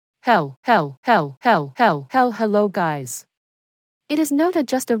Hello, guys. It is Nota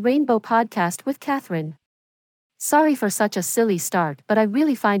Just a Rainbow podcast with Catherine. Sorry for such a silly start, but I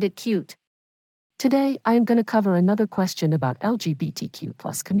really find it cute. Today, I am going to cover another question about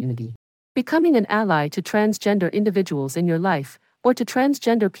LGBTQ+ community. Becoming an ally to transgender individuals in your life, or to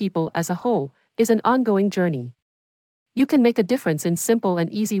transgender people as a whole, is an ongoing journey. You can make a difference in simple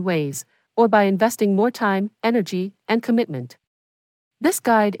and easy ways, or by investing more time, energy, and commitment. This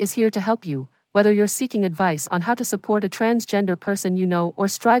guide is here to help you, whether you're seeking advice on how to support a transgender person you know or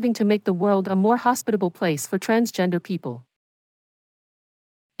striving to make the world a more hospitable place for transgender people.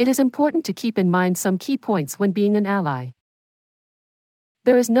 It is important to keep in mind some key points when being an ally.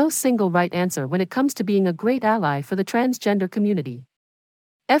 There is no single right answer when it comes to being a great ally for the transgender community.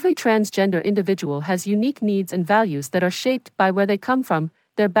 Every transgender individual has unique needs and values that are shaped by where they come from,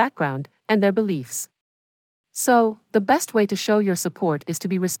 their background, and their beliefs. So, the best way to show your support is to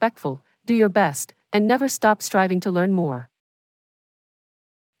be respectful, do your best, and never stop striving to learn more.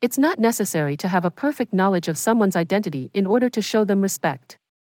 It's not necessary to have a perfect knowledge of someone's identity in order to show them respect.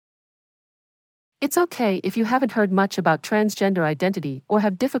 It's okay if you haven't heard much about transgender identity or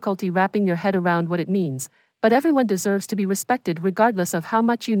have difficulty wrapping your head around what it means, but everyone deserves to be respected regardless of how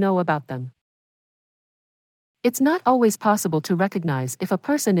much you know about them. It's not always possible to recognize if a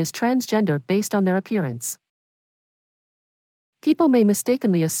person is transgender based on their appearance. People may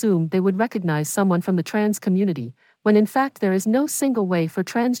mistakenly assume they would recognize someone from the trans community, when in fact there is no single way for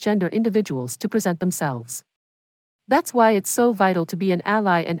transgender individuals to present themselves. That's why it's so vital to be an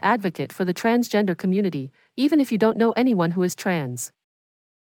ally and advocate for the transgender community, even if you don't know anyone who is trans.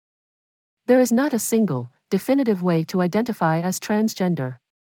 There is not a single, definitive way to identify as transgender.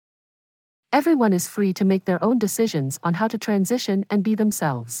 Everyone is free to make their own decisions on how to transition and be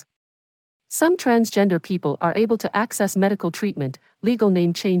themselves. Some transgender people are able to access medical treatment, legal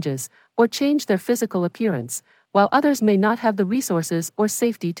name changes, or change their physical appearance, while others may not have the resources or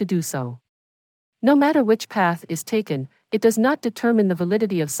safety to do so. No matter which path is taken, it does not determine the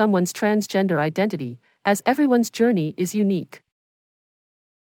validity of someone's transgender identity, as everyone's journey is unique.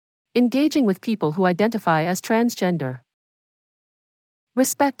 Engaging with people who identify as transgender.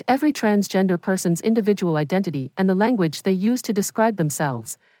 Respect every transgender person's individual identity and the language they use to describe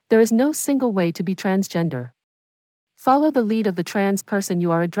themselves. There is no single way to be transgender. Follow the lead of the trans person you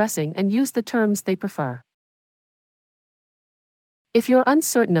are addressing and use the terms they prefer. If you're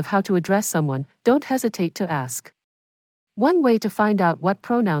uncertain of how to address someone, don't hesitate to ask. One way to find out what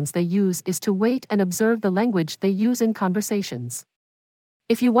pronouns they use is to wait and observe the language they use in conversations.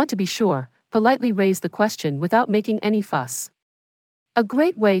 If you want to be sure, politely raise the question without making any fuss. A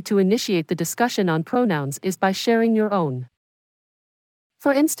great way to initiate the discussion on pronouns is by sharing your own.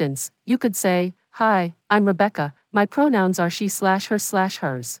 For instance, you could say, "Hi, I'm Rebecca, my pronouns are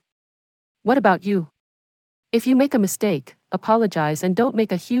she/her/hers. What about you?" If you make a mistake, apologize and don't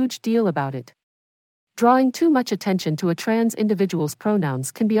make a huge deal about it. Drawing too much attention to a trans individual's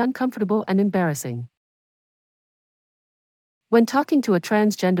pronouns can be uncomfortable and embarrassing. When talking to a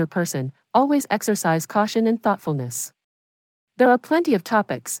transgender person, always exercise caution and thoughtfulness. There are plenty of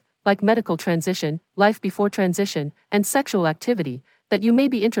topics, like medical transition, life before transition, and sexual activity, that you may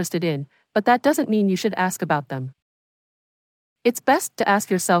be interested in, but that doesn't mean you should ask about them. It's best to ask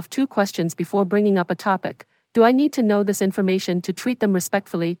yourself 2 questions before bringing up a topic. Do I need to know this information to treat them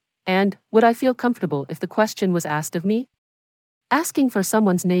respectfully? And, would I feel comfortable if the question was asked of me? Asking for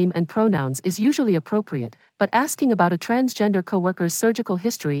someone's name and pronouns is usually appropriate, but asking about a transgender coworker's surgical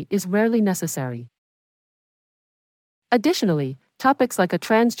history is rarely necessary. Additionally, topics like a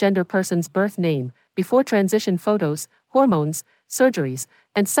transgender person's birth name, before transition photos, hormones, surgeries,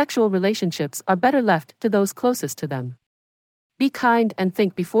 and sexual relationships are better left to those closest to them. Be kind and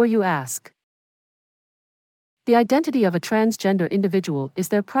think before you ask. The identity of a transgender individual is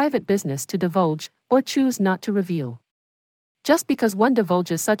their private business to divulge, or choose not to reveal. Just because one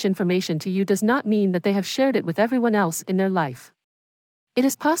divulges such information to you does not mean that they have shared it with everyone else in their life. It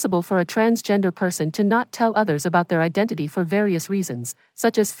is possible for a transgender person to not tell others about their identity for various reasons,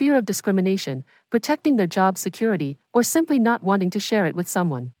 such as fear of discrimination, protecting their job security, or simply not wanting to share it with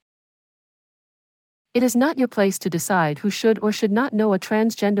someone. It is not your place to decide who should or should not know a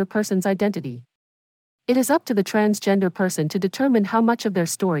transgender person's identity. It is up to the transgender person to determine how much of their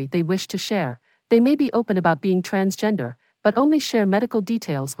story they wish to share. They may be open about being transgender, but only share medical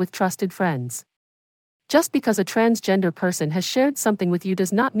details with trusted friends. Just because a transgender person has shared something with you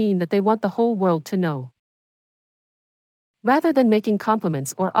does not mean that they want the whole world to know. Rather than making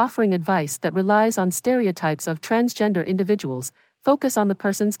compliments or offering advice that relies on stereotypes of transgender individuals, focus on the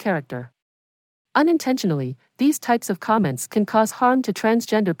person's character. Unintentionally, these types of comments can cause harm to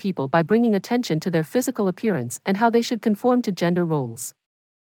transgender people by bringing attention to their physical appearance and how they should conform to gender roles.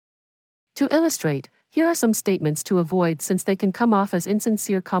 To illustrate, here are some statements to avoid since they can come off as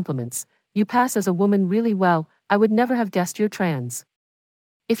insincere compliments. You pass as a woman really well, I would never have guessed you're trans.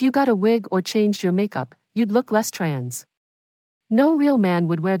 If you got a wig or changed your makeup, you'd look less trans. No real man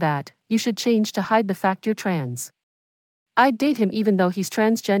would wear that, you should change to hide the fact you're trans. I'd date him even though he's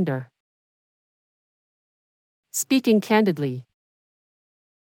transgender. Speaking candidly.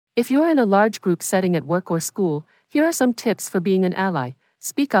 If you're in a large group setting at work or school, here are some tips for being an ally.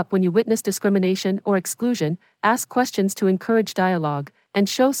 Speak up when you witness discrimination or exclusion, ask questions to encourage dialogue, and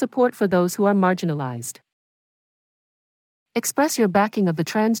show support for those who are marginalized. Express your backing of the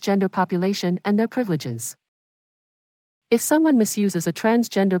transgender population and their privileges. If someone misuses a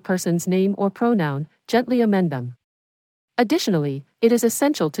transgender person's name or pronoun, gently amend them. Additionally, it is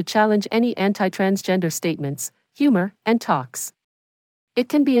essential to challenge any anti-transgender statements, humor, and talks. It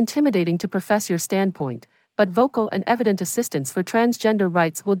can be intimidating to profess your standpoint, but vocal and evident assistance for transgender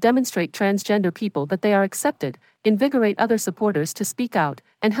rights will demonstrate transgender people that they are accepted, invigorate other supporters to speak out,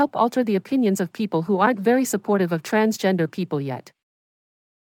 and help alter the opinions of people who aren't very supportive of transgender people yet.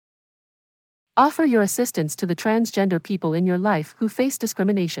 Offer your assistance to the transgender people in your life who face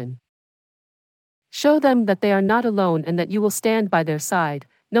discrimination. Show them that they are not alone and that you will stand by their side,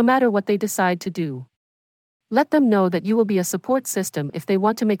 no matter what they decide to do. Let them know that you will be a support system if they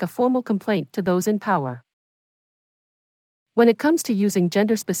want to make a formal complaint to those in power. When it comes to using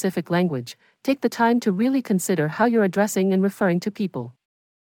gender-specific language, take the time to really consider how you're addressing and referring to people.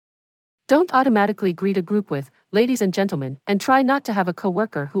 Don't automatically greet a group with, ladies and gentlemen, and try not to have a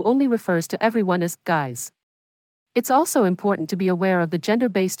coworker who only refers to everyone as guys. It's also important to be aware of the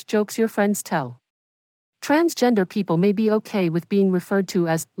gender-based jokes your friends tell. Transgender people may be okay with being referred to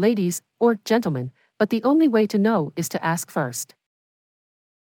as ladies or gentlemen, but the only way to know is to ask first.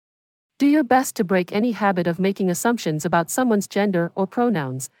 Do your best to break any habit of making assumptions about someone's gender or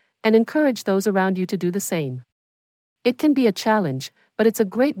pronouns, and encourage those around you to do the same. It can be a challenge, but it's a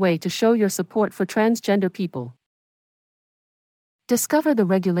great way to show your support for transgender people. Discover the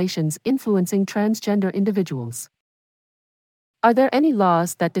regulations influencing transgender individuals. Are there any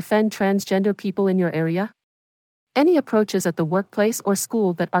laws that defend transgender people in your area? Any approaches at the workplace or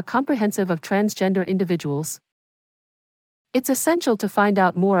school that are comprehensive of transgender individuals? It's essential to find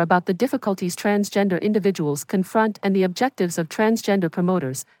out more about the difficulties transgender individuals confront and the objectives of transgender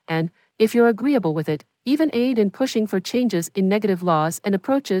promoters, and, if you're agreeable with it, even aid in pushing for changes in negative laws and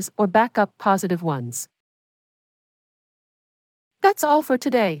approaches or back up positive ones. That's all for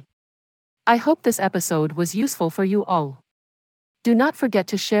today. I hope this episode was useful for you all. Do not forget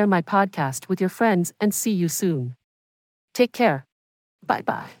to share my podcast with your friends and see you soon. Take care.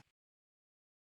 Bye-bye.